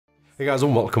Hey guys,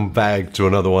 and welcome back to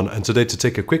another one, and today to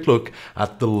take a quick look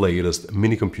at the latest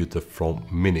mini computer from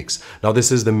Minix. Now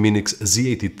this is the Minix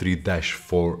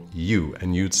Z83-4U,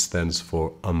 and U stands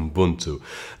for Ubuntu.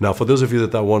 Now for those of you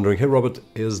that are wondering, hey Robert,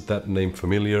 is that name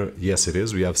familiar? Yes it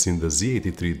is. We have seen the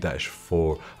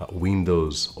Z83-4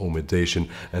 Windows Home Edition,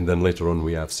 and then later on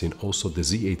we have seen also the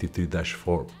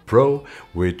Z83-4 Pro,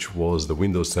 which was the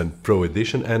Windows 10 Pro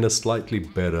Edition and a slightly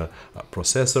better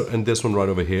processor, and this one right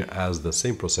over here has the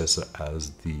same processor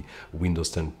as the Windows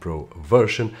 10 Pro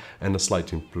version and a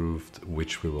slightly improved,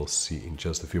 which we will see in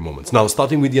just a few moments. Now,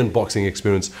 starting with the unboxing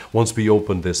experience, once we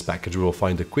open this package, we will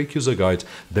find a quick user guide,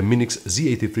 the Minix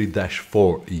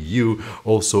Z83-4U,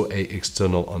 also a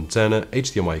external antenna,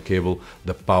 HDMI cable,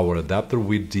 the power adapter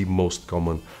with the most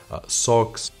common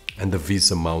socks, and the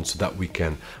VESA mount so that we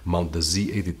can mount the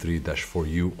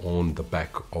Z83-4U on the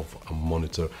back of a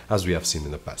monitor as we have seen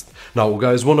in the past. Now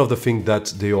guys, one of the things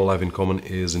that they all have in common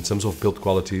is in terms of build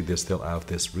quality, they still have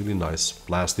this really nice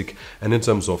plastic, and in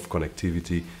terms of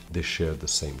connectivity, they share the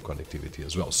same connectivity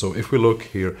as well. So if we look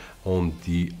here on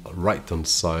the right hand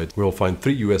side, we will find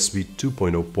 3 USB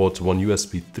 2.0 ports, 1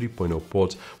 USB 3.0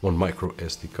 port, 1 micro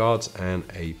SD card, and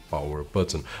a power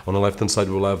button. On the left hand side,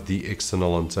 we'll have the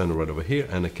external antenna right over here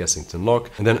and a Kensington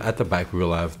lock, and then at the back we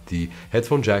will have the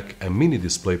headphone jack, a mini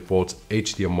display port,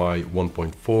 HDMI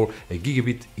 1.4, a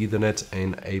gigabit Ethernet,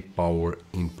 and a power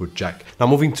input jack. Now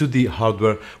moving to the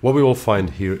hardware, what we will find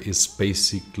here is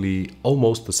basically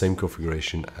almost the same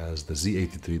configuration as the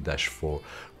Z83-4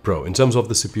 Pro. In terms of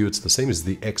the CPU, it's the same as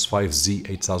the X5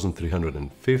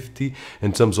 Z83-4.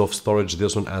 In terms of storage,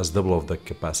 this one has double of the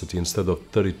capacity. Instead of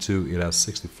 32, it has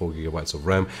 64 gigabytes of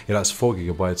RAM. It has 4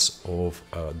 gigabytes of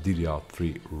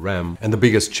DDR3 RAM. And the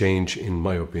biggest change, in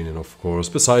my opinion, of course,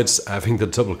 besides having the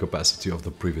double capacity of the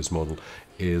previous model,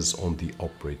 is on the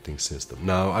operating system.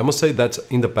 Now, I must say that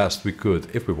in the past we could,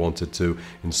 if we wanted to,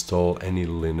 install any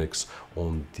Linux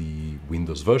on the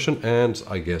Windows version, and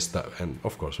I guess that, and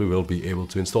of course we will be able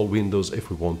to install Windows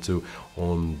if we want to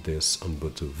on this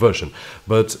Ubuntu version.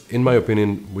 But in my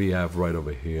opinion, we have right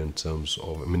over here, in terms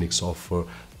of Minix offer,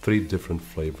 3 different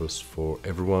flavors for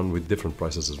everyone with different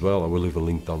prices as well. I will leave a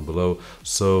link down below.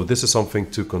 So this is something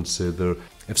to consider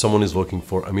if someone is looking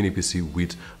for a mini PC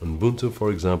with Ubuntu, for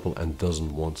example, and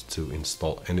doesn't want to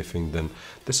install anything, then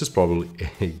this is probably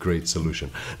a great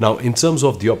solution. Now, in terms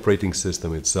of the operating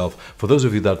system itself, for those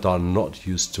of you that are not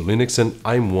used to Linux, and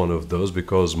I'm one of those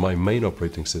because my main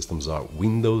operating systems are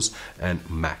Windows and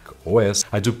Mac OS.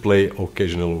 I do play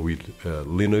occasionally with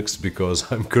Linux because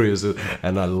I'm curious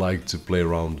and I like to play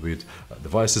around with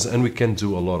devices, and we can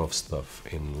do a lot of stuff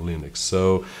in Linux.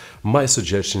 So my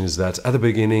suggestion is that at the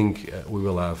beginning we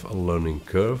will have a learning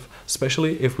curve,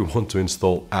 especially if we want to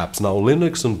install apps. Now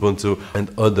Linux, Ubuntu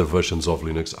and other versions of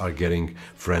Linux are getting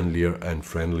friendlier and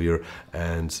friendlier,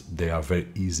 and they are very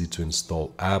easy to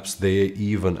install apps. They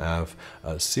even have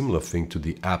a similar thing to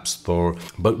the App Store,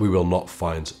 but we will not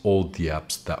find all the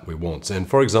apps that we want. And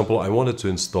for example, I wanted to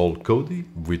install Kodi,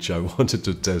 which I wanted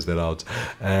to test that out,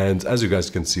 and as you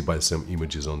guys can see by some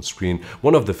images on screen,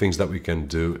 one of the things that we can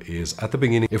do is at the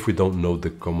beginning, if we don't know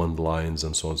the command lines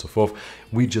and so on and so forth,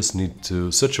 we just need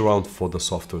to search around for the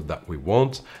software that we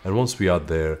want, and once we are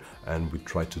there and we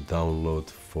try to download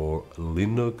for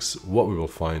Linux, what we will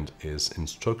find is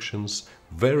instructions,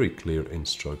 very clear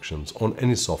instructions on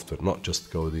any software, not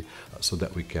just Kodi, so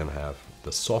that we can have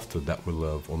the software that we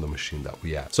love on the machine that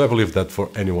we have. So I believe that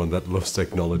for anyone that loves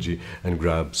technology and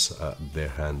grabs their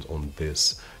hand on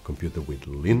this computer with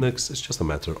Linux, it's just a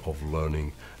matter of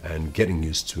learning and getting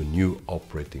used to a new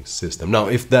operating system. Now,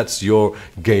 if that's your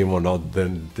game or not,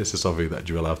 then this is something that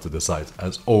you will have to decide.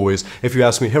 As always, if you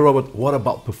ask me, hey Robert, what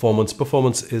about performance?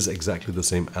 Performance is exactly the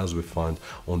same as we find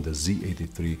on the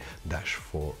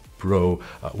Z83-4 Pro.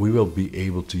 We will be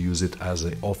able to use it as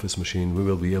an office machine. We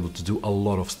will be able to do a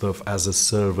lot of stuff as a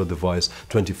server device,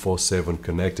 24/7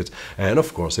 connected. And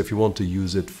of course, if you want to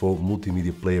use it for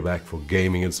multimedia playback, for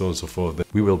gaming and so on and so forth, then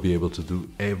we will be able to do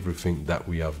everything that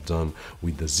we have done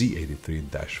with the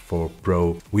Z83-4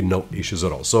 Pro with no issues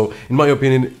at all. So in my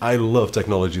opinion, I love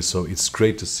technology, so it's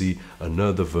great to see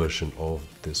another version of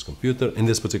this computer, in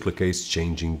this particular case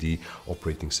changing the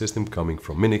operating system, coming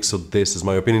from Minix. So this is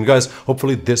my opinion, guys.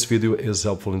 Hopefully this video is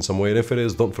helpful in some way, and if it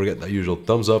is, don't forget that usual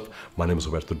thumbs up. My name is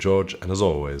Roberto George, and as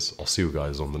always, I'll see you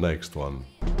guys on the next one.